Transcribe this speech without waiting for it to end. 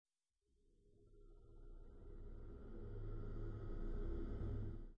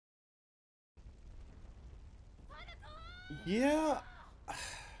Yeah,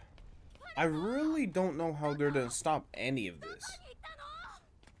 I really don't know how they're gonna stop any of this.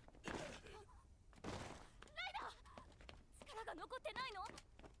 力が残ってないの？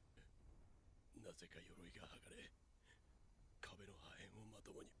なぜか鎧が剥がれ、壁の破片をま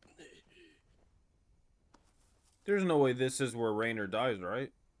ともに。There's no way this is where Rainer dies,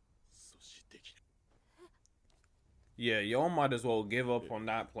 right? そしてきる。 Yeah, y'all might as well give up on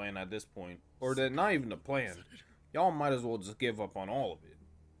that plan at this point. Or that, not even a plan. Y'all might as well just give up on all of it.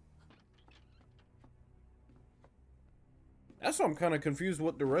 That's why I'm kind of confused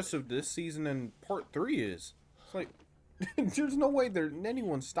what the rest of this season and part 3 is. It's like, there's no way there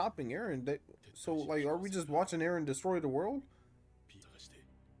anyone's stopping Eren. So, like, are we just watching Eren destroy the world? 探して、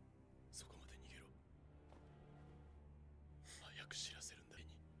そこまで逃げろ。早く知らせるんだ。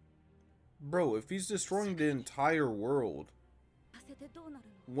 Bro, if he's destroying the entire world, 痩せてどうなる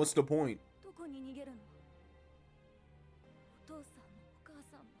の？ what's the point? どこに逃げるの？お父さんもお母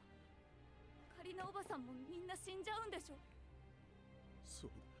さんもカリナおばさんもみんな死んじゃうんでしょ？そ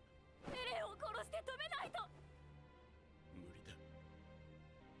うだ。エレンを殺して止めないと。無理だ。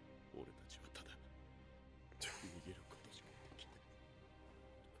俺たちはただ逃げることしかできない。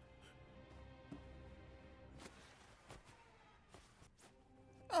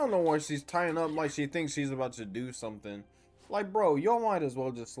 I don't know why she's tying up like she thinks she's about to do something. Like, bro, y'all might as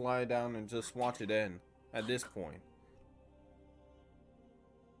well just lie down and just watch it end at this point.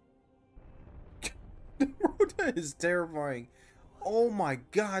 Bro, that is terrifying. Oh my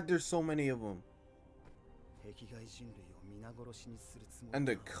god, there's so many of them. And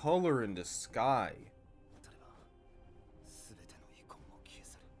the color in the sky.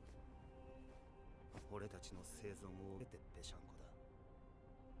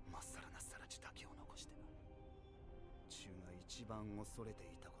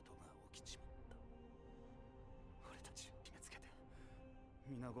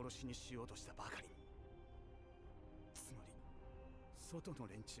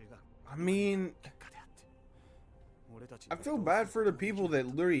 I mean, I feel bad for the people that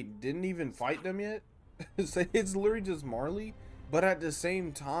literally didn't even fight them yet. It's literally just Marley. But at the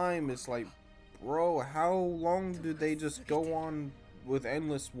same time, it's like, bro, how long did they just go on with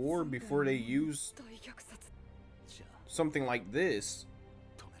endless war before they use something like this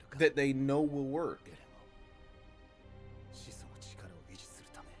that they know will work?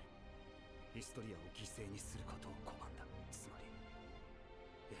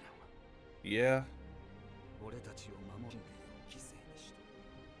 Yeah.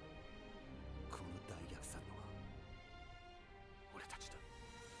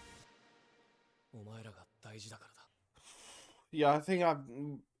 Yeah, I think I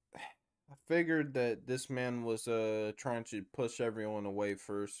figured that this man was trying to push everyone away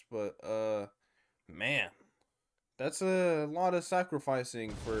first, but man, that's a lot of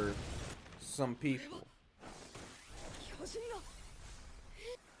sacrificing for some people.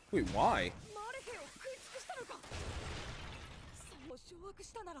 Wait, why?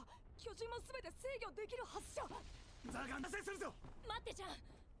 巨人もすべて制御できるはずじゃ。ザガン達成するぞ。待ってじゃん。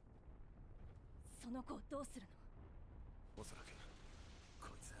その子をどうするの？おそらくこ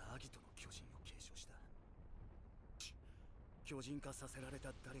いつはアギトの巨人を継承した。巨人化させられ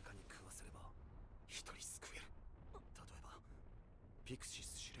た誰かに食わせれば一人救える。例えばピクシ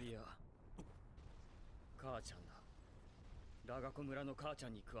ス司令。いや、母ちゃんだ。ラガコ村の母ちゃ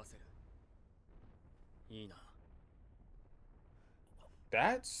んに食わせる。いいな。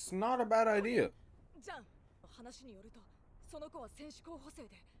 That's not a bad idea.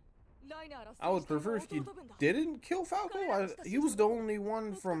 I would prefer if you didn't kill Falco. He was the only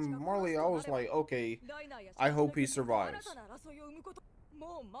one from Marley. I was like, okay, I hope he survives.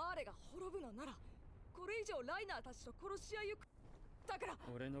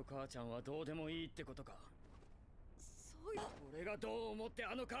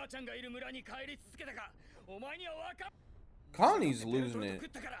 Connie's losing it.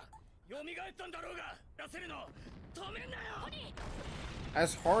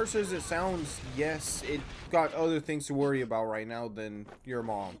 As harsh as it sounds, yes, it got other things to worry about right now than your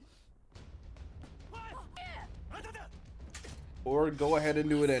mom. Or go ahead and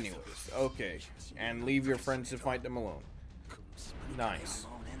do it anyways. Okay. And leave your friends to fight them alone. Nice.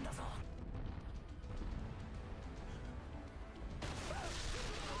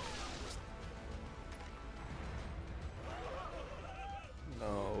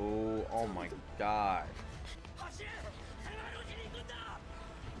 No. Oh my god.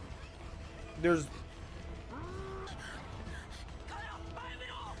 There's...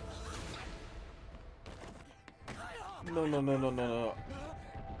 No.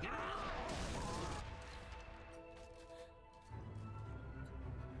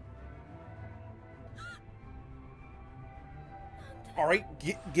 All right,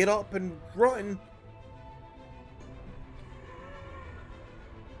 get up and run.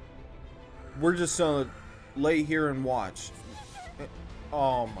 We're just gonna lay here and watch.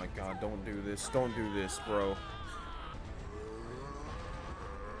 Oh my god, don't do this. Don't do this, bro.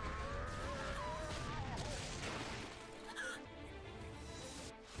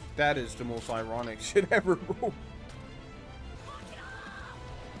 That is the most ironic shit ever, bro.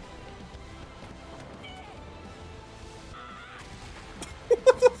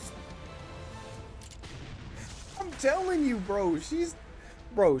 I'm telling you, bro. She's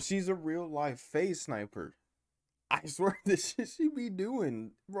a real life phase sniper. I swear this shit she be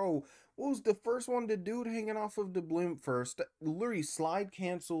doing. Bro, what was the first one? The dude hanging off of the blimp first. Literally slide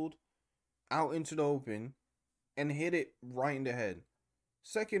canceled out into the open and hit it right in the head.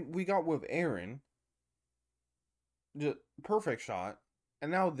 Second, we got with Eren. The perfect shot.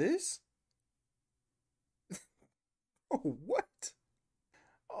 And now this? Oh, what?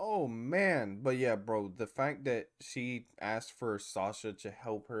 Oh, man. But yeah, bro, the fact that she asked for Sasha to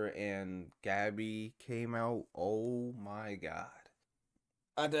help her and Gabby came out, oh my god.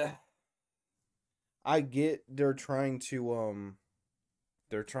 I get they're trying to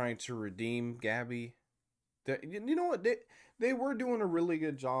redeem Gabby. You know what? They were doing a really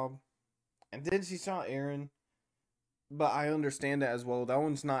good job. And then she saw Eren. But I understand that as well. That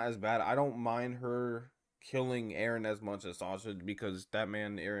one's not as bad. I don't mind her killing Eren as much as Sasha, because that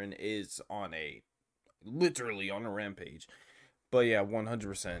man Eren is literally on a rampage. But yeah,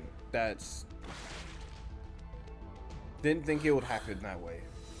 100%. Didn't think it would happen that way.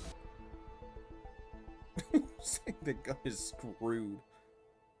 Saying the guy is screwed.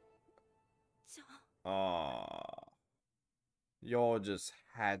 Y'all just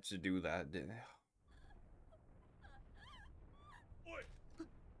had to do that, didn't you? おい、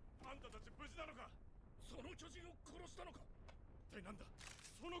あんたたち無事なのか。その巨人を殺したのか。一体なんだ、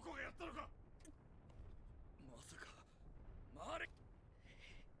その子がやったのか。まさかマーレ。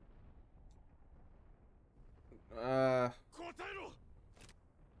答えろ。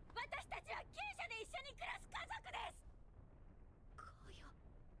私たちはギリシャで一緒に暮らす家族で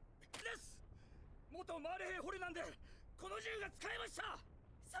す。です。元マーレ兵捕虜なんでこの銃が使えました。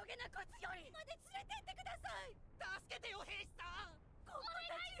そげなこ強いまで連れてってください。助けてよ兵士さん。ここ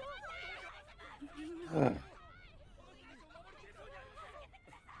たちを。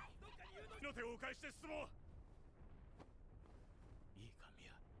の手を返して進もう。いいかミ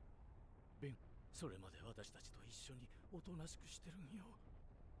ア。ベン、それまで私たちと一緒におとなしくしてるんよ。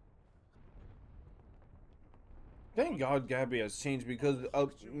 Thank God Gabby has changed, because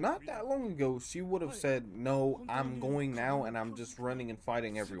not that long ago she would have said, no, I'm going now and I'm just running and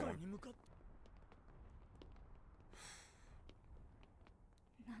fighting everyone.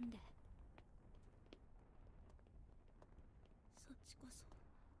 なんでそっちこそ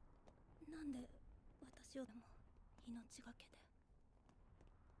なんで私をでも命がけで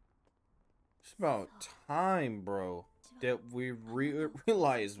It's about time, bro, that we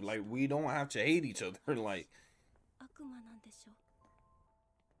realize, like, we don't have to hate each other. Like, 悪魔なんでしょ。違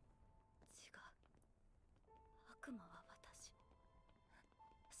う。悪魔は私。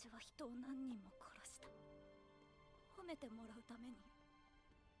私は人を何人も殺した。褒めてもらうために。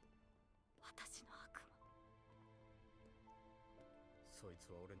私の悪魔。そい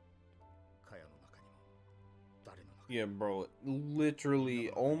つは俺、カヤの中にも誰の中 yeah, bro, literally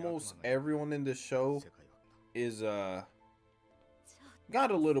almost everyone in this show is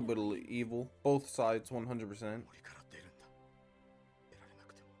got a little bit of evil, both sides, 100%.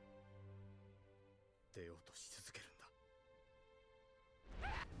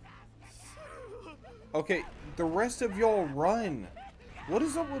 Okay, the rest of y'all run. What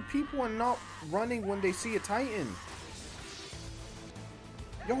is up with people and not running when they see a Titan?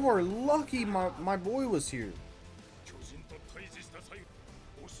 Y'all are lucky my boy was here.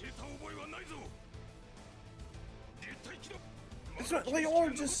 It's not like y'all are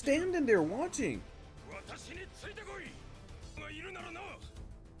just standing there watching.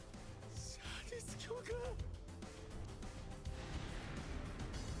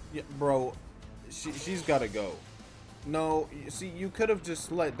 Yeah, bro. She's gotta go. No, see, you could have just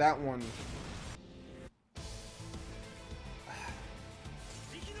let that one.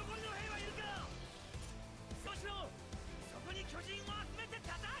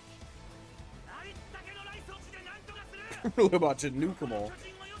 Really about to nuke them all.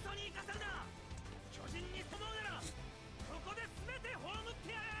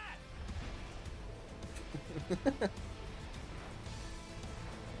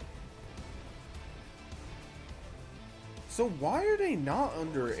 So why are they not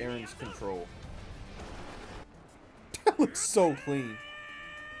under Eren's control? looks so clean.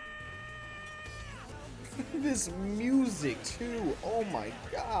 This music too. Oh my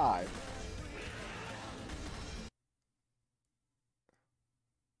god.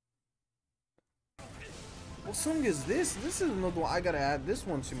 What song is this? This is another one. I gotta add this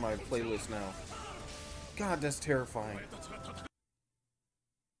one to my playlist now. God, that's terrifying.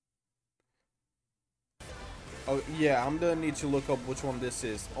 Oh yeah, I'm gonna need to look up which one this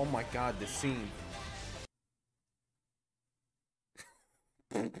is. Oh my god, the scene.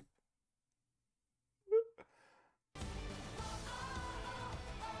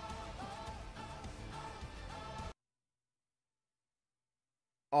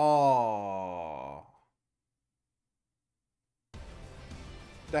 Oh,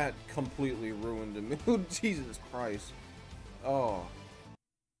 that completely ruined the mood. Jesus Christ. Oh,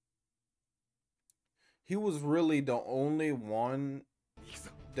 he was really the only one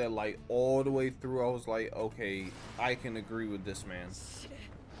that, like, all the way through I was like, okay, I can agree with this man.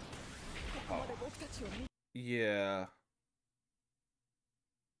 Oh. Yeah.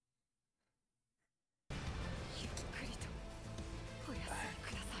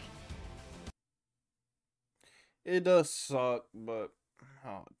 It does suck, but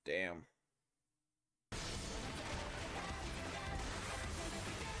oh damn.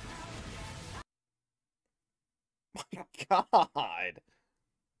 My god.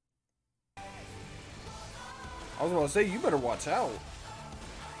 I was gonna say, you better watch out.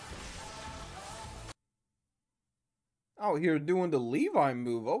 Out here doing the Levi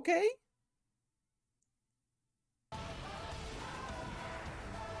move, okay?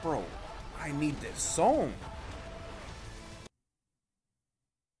 Bro, I need this song.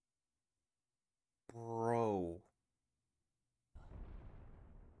 Bro.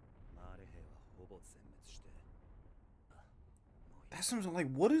 That sounds like,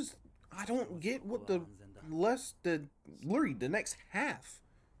 what is... I don't get what the next half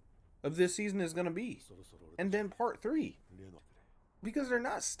of this season is gonna be. And then part 3. Because they're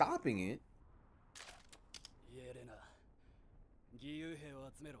not stopping it.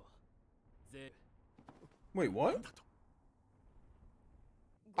 Wait, what?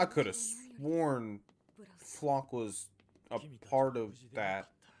 I could have sworn Flock was a part of that.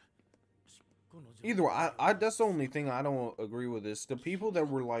 Either way, I that's the only thing I don't agree with this. The people that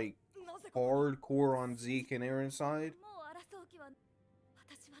were like hardcore on Zeke and Eren's side,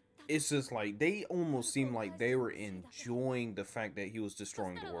 it's just like they almost seemed like they were enjoying the fact that he was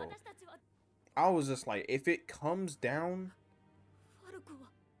destroying the world. I was just like, if it comes down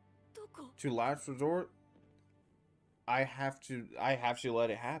to last resort, I have to let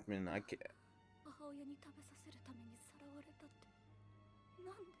it happen. I can't.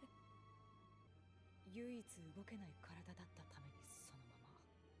 唯一動けない体だったためにそのまま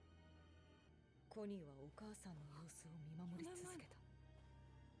コニーはお母さんの様子を見守り続けた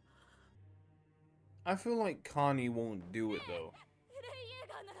I feel like Connie won't do it though. エレン・イェー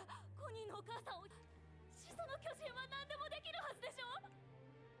ガーならコニーのお母さんを始祖の巨人は何でもできるはずでしょ。わ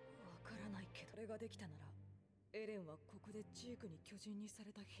からないけどそれができたならエレンはここでジークに巨人にさ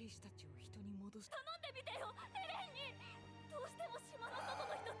れた兵士たちを人に戻す。頼んでみてよ、エレンに。どうしても島の外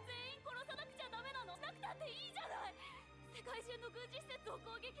の人全員殺さなくちゃダメなの。なくたっていいじゃない。世界中の軍事施設を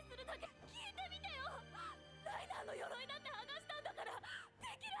攻撃するだけ。聞いてみてよ。ライナーの鎧だって剥がしたんだから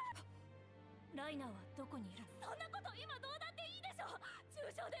できる。ライナーはどこにいる？そんなこと今どうだっていいでしょ。重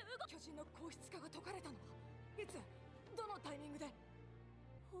傷で巨人の硬質化が解かれたのはいつ？どのタイミングで？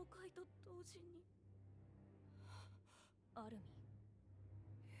崩壊と同時に。アルミン。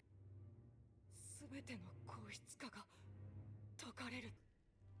すべての硬質化が解かれる。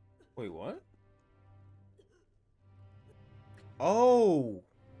Wait, what? Oh.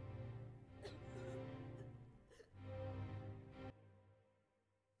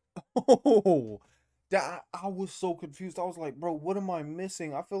 Oh. That I was so confused. I was like, bro, what am I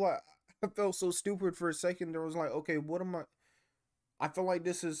missing? I feel like I felt so stupid for a second. There was like, okay, what am I feel like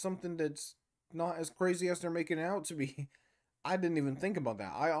this is something that's not as crazy as they're making it out to be. I didn't even think about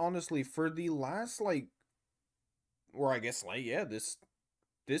that. I honestly, for the last, like, or I guess, like, yeah, this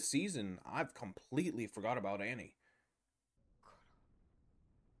season, I've completely forgot about Annie.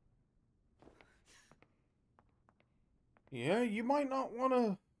 Yeah, you might not want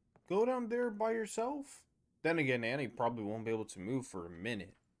to go down there by yourself. Then again, Annie probably won't be able to move for a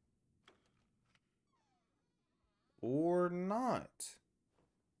minute. Or not.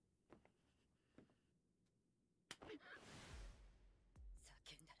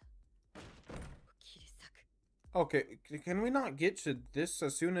 Okay, can we not get to this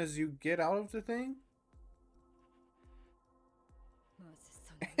as soon as you get out of the thing?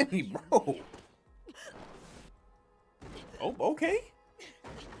 Annie, bro. Oh, okay.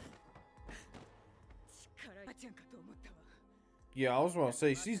 Yeah, I was about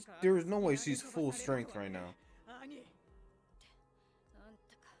to say there is no way she's full strength right now. なん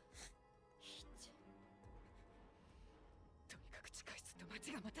とかヒッチとにかく地下室と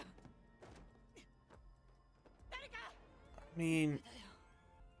町がまた誰か I mean,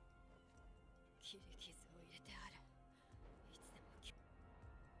 切り傷を入れてあるいつでも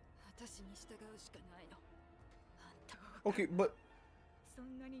私に従うしかないのあんた okay, but そ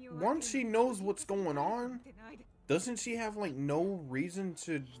んなに弱い once she knows what's going on, doesn't she have like no reason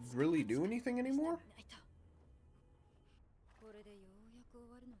to really do anything anymore? これでようやく終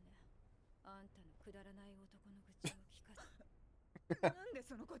わるのねあんたのくだらない男の愚痴を聞かせなんで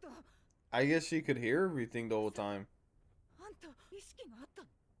そのことを I guess she could hear everything the whole time. あんた意識があったの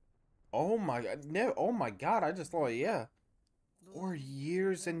Oh my god, no, oh my god, I just thought, yeah. 4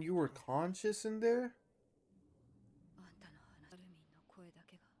 years and you were conscious in there? あんたの話アルミンの声だ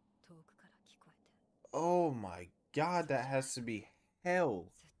けが遠くから聞こえて Oh my god, that has to be hell.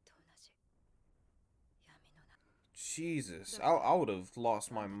 ずっと同じ闇の中 Jesus, I would have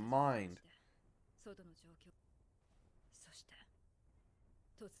lost my mind. 外の状況そして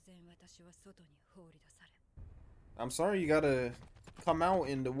突然私は外に放り出され I'm sorry you gotta come out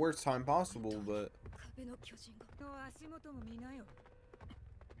in the worst time possible, but 壁の巨人がの足元も見なよ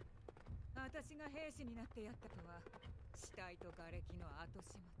私が兵士になってやったとは死体と瓦礫の後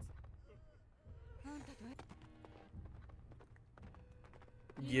始末あんたと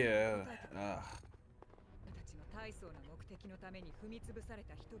yeah. たちの大層な目的のために踏み潰され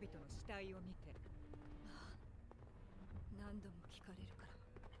た人々の死体を見て何度も聞かれるから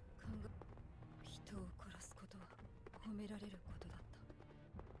人を殺すことは褒められることだった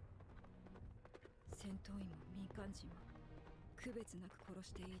戦闘員も民間人も区別なく殺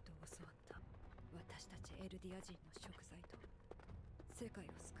していいと教わった私たちエルディア人の食材と世界を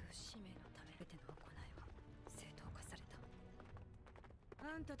救う使命のため全ての行いは正当化された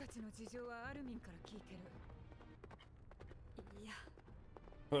あんたたちの事情はアルミンから聞いてるいや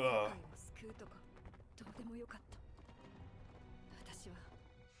Ugh. 世界を救うとかどうでもよかった私は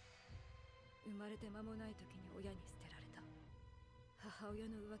生まれて間もない時に親に捨てられた母親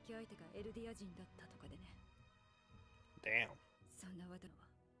の浮気相手がエルディア人だったとかでね Damn. そんな私は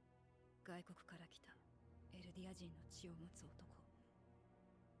外国から来たエルディア人の血を持つ男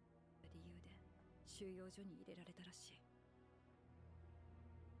理由で収容所に入れられたらしい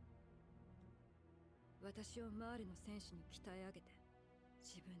私をマーレの戦士に鍛え上げて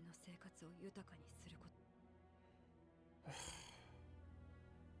自分の生活を豊かにすること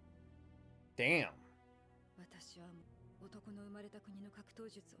Damn. 私は男の生まれた国の格闘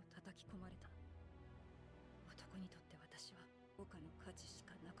術を叩き込まれた男にとって私は他の価値し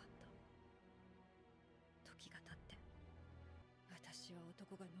かなかった時が経って私は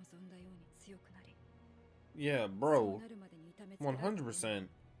男が望んだように強くなり Yeah, そう bro. なるまでに痛めつけられた100%.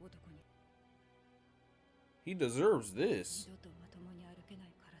 男に He deserves this. 二度とまともに歩けな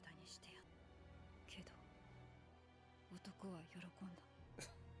い体にしてやけど男は喜んだ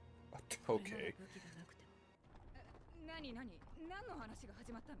Okay. 武器がなくても何の話が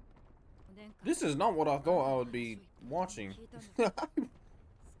始まったの 年間 This is not what I thought I would be watching. 聞いたの少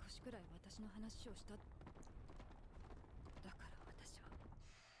しくらい私の話をしただから私は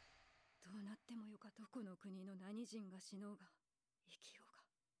どうなってもよかどこの国の何人が死のうが生きようが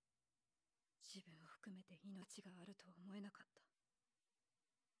自分を含めて命があるとは思えなかった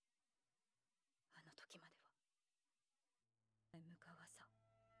あの時までは向かわさ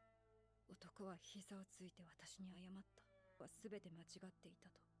男は膝をついて私に謝ったは全て間違っていた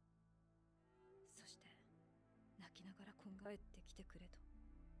とそして泣きながら今帰ってきてくれと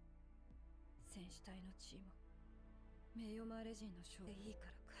戦士隊の地位も名誉マーレ人の将でいいか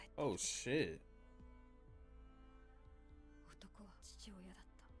ら帰ってきて Oh shit. 男は父親だっ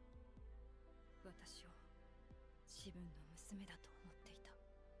た私を自分の娘だと思っていた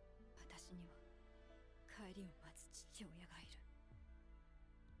私には帰りを待つ父親がいる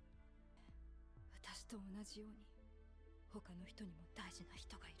私と同じように他の人にも大事な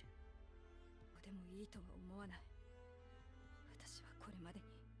人がいるどうでもいいとは思わない私はこれまでに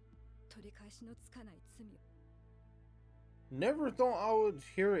取り返しのつかない罪を Never thought I would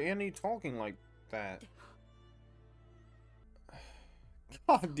hear Annie talking like that. でも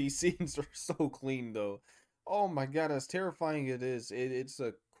God, these scenes are so clean though. Oh my god, as terrifying it is, it's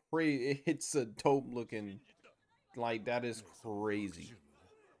a dope looking, like that is crazy.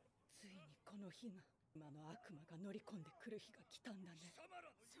 ついにこの日が今の悪魔が乗り込んでくる日が来たんだね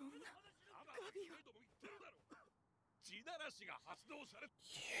そんなガビを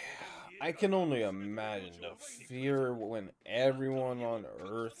I can only imagine the fear when everyone on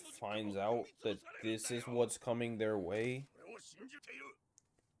Earth finds out that this is what's coming their way.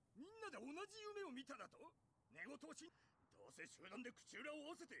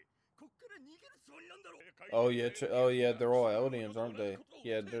 Oh yeah, oh yeah, they're all Eldians, aren't they?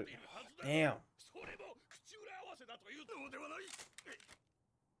 Yeah, they're... Damn.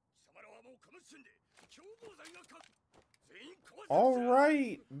 All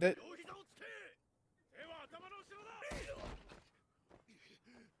right, that...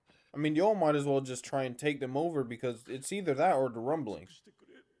 I mean, y'all might as well just try and take them over because it's either that or the rumbling.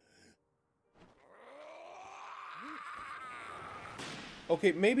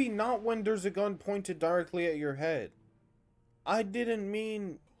 Okay, maybe not when there's a gun pointed directly at your head. I didn't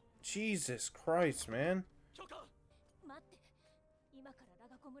mean... Jesus Christ, man.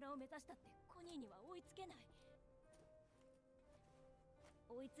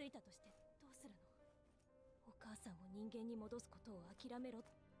 追いついたとしてどうするの？お母さんを人間に戻すことを諦めろっ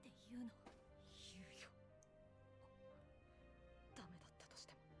て言うの？言うよ。ダメだったとし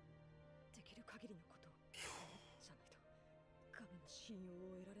てもできる限りのことをじゃないと神の信用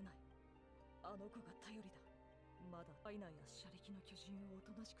を得られない。あの子が頼りだ。まだアイナや車力の巨人をお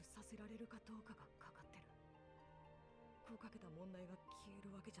となしくさせられるかどうかがかかってる。こうかけた問題が消える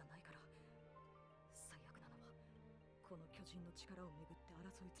わけじゃないから。最悪なのはこの巨人の力をめぐって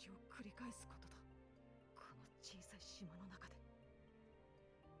争いを繰り返すことだ。この小さい島の中で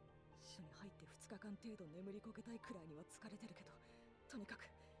署に入って2日間程度眠りこけたいくらいには疲れてるけど、とにかく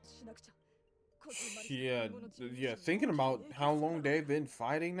しなくちゃ。Yeah, yeah, thinking about how long they've been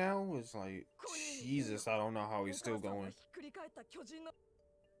fighting now is like, Jesus, I don't know how he's still going.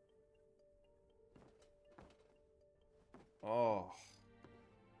 Oh.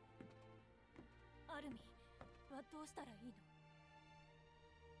 アルミはどうしたらいいの？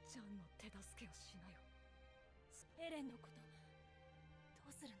ジャンの手助けをしなよ。エレンのことど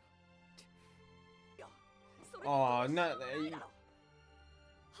うするの？いや、それああ、な、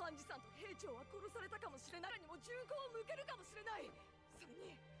ハンジさんと兵長は殺されたかもしれない。にも銃口を向けるかもしれない。それ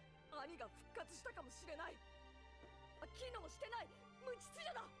に兄が復活したかもしれない。機能してない無秩序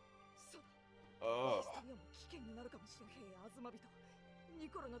だ。そうだ。一人も危険になるかもしれん。兵アズマビト、ニ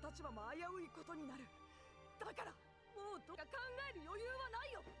コロの立場も危ういことになる。だからもうどうか考える余裕はな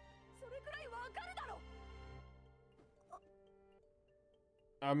いよ。それくらいわかるだろ。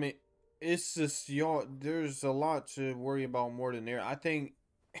I mean, it's just y'all. There's a lot to worry about more than there. I think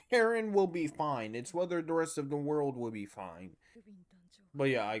Eren will be fine. It's whether the rest of the world will be fine. But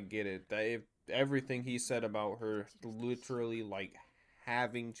yeah, I get it. That if everything he said about her, literally like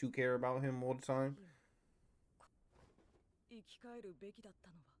having to care about him all the time.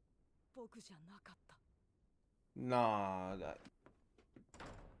 Nah. That...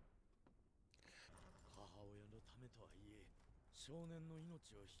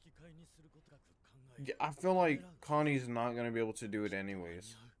 Yeah, I feel like Connie's not gonna be able to do it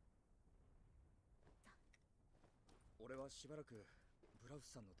anyways.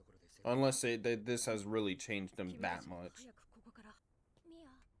 Unless this has really changed them that much.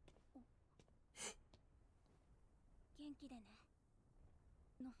 元気でね。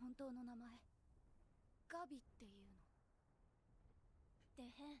の本当の名前ガビっていうの。で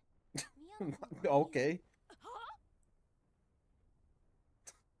へん。Okay.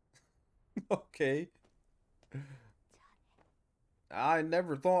 Okay. I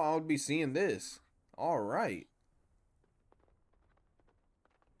never thought I would be seeing this. All right.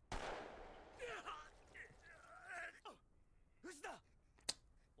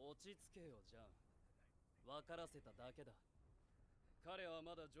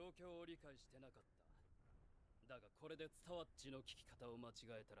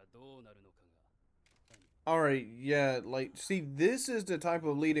 Alright, yeah, like, see, this is the type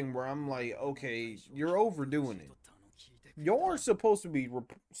of leading where I'm like, okay, you're overdoing it. You're supposed to be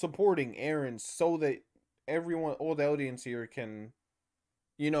supporting Eren so that everyone, all the audience here can,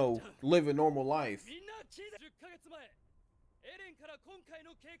 you know, live a normal life. Oh.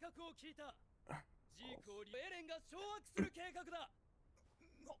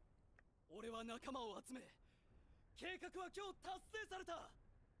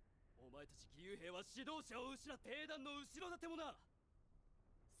 お前たち義勇兵は指導者を失って兵団の後ろ盾もな。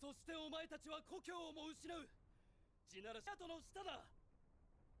そしてお前たちは故郷をも失う。地ならシャトの下だ。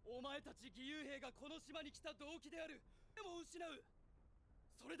お前たち義勇兵がこの島に来た動機であるでも失う。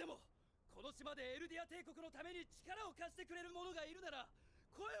それでもこの島でエルディア帝国のために力を貸してくれる者がいるなら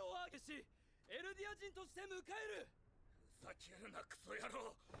声を上げしエルディア人として迎える。ふざけるなクソ野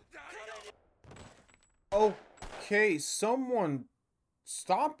郎。誰に。Oh, Okay, someone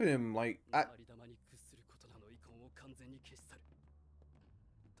stop him. Like, あり玉に屈することなの遺恨を完全に消し去る。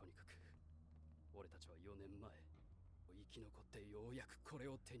とにかく俺たちは4年前生き残ってようやくこれ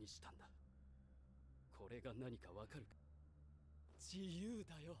を手にしたんだ。これが何かわかるか？自由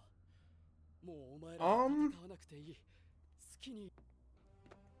だよ。もうお前らは戦わなくていい。好きに。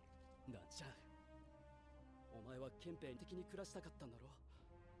なんちゃん。お前は憲兵的に暮らしたかったんだろ？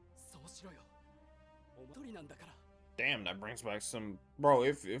そうしろよ。お前一人なんだから。 damn, that brings back some... Bro,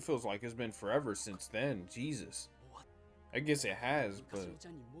 it feels like it's been forever since then. Jesus. I guess it has, but... ち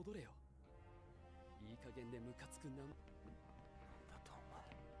ゃんに戻れよ。いい加減でムカつくな。なんだとお前。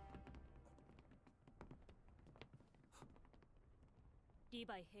リヴ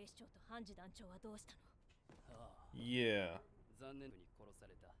ァイ兵士長とハンジ団長はどうしたの？ああ、 Yeah. 残念に殺さ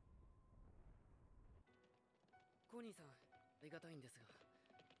れた。コニーさん、ありがたいんですが、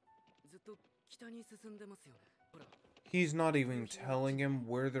ずっと北に進んでますよね。ほら。 He's not even telling him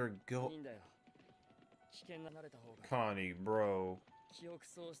where they're いい going. んだよ。危険が慣れた方が。 Connie, bro. 記憶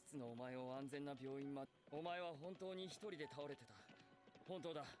喪失のお前を安全な病院ま。お前は本当に一人で倒れてた。本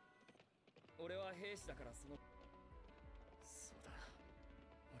当だ。俺は兵士だからその。そうだ。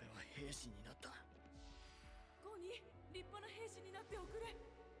俺は兵士になった。コニー、立派な兵士になっておくれ。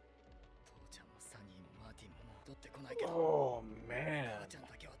父ちゃんもサニーもマーティンも戻ってこないけど。 Oh, 母 man. ちゃん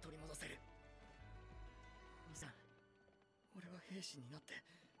だけは取り戻せる。兄さん、俺は兵士になって、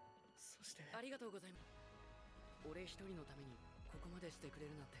そしてありがとうございます。俺一人のためにここまでしてくれ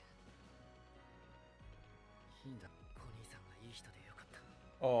るなんて。いいんだ。コニーさんがいい人でよかった。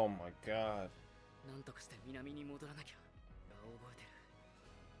 Oh, my God. なんとかして南に戻らなきゃ。覚えてる。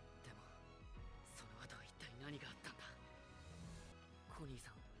でもその後一体何があったんだ。コニー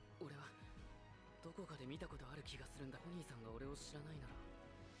さん、俺はどこかで見たことある気がするんだ。コニーさんが俺を知らないなら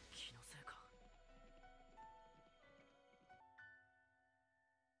気のせいか。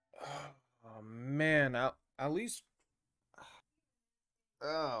 Oh, man. At least...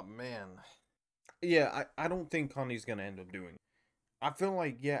 Oh, man. Yeah, I don't think Connie's gonna end up doing it. I feel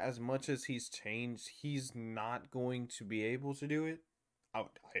like, yeah, as much as he's changed, he's not going to be able to do it. I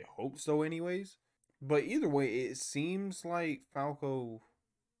hope so anyways. But either way, it seems like Falco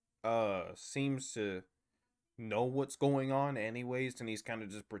seems to know what's going on anyways, and he's kind of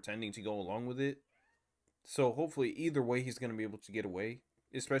just pretending to go along with it. So hopefully either way he's going to be able to get away,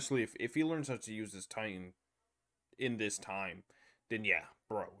 especially if he learns how to use his Titan in this time. Then yeah,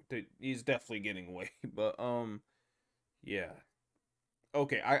 bro, he's definitely getting away. But yeah.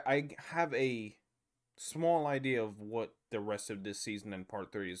 Okay, I have a small idea of what the rest of this season and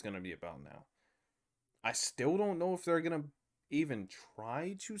part 3 is going to be about now. I still don't know if they're going to even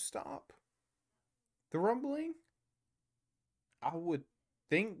try to stop the rumbling. I would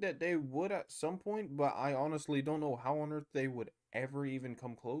think that they would at some point, but I honestly don't know how on earth they would ever even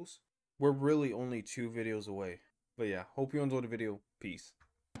come close. We're really only 2 videos away. But yeah, hope you enjoyed the video. Peace.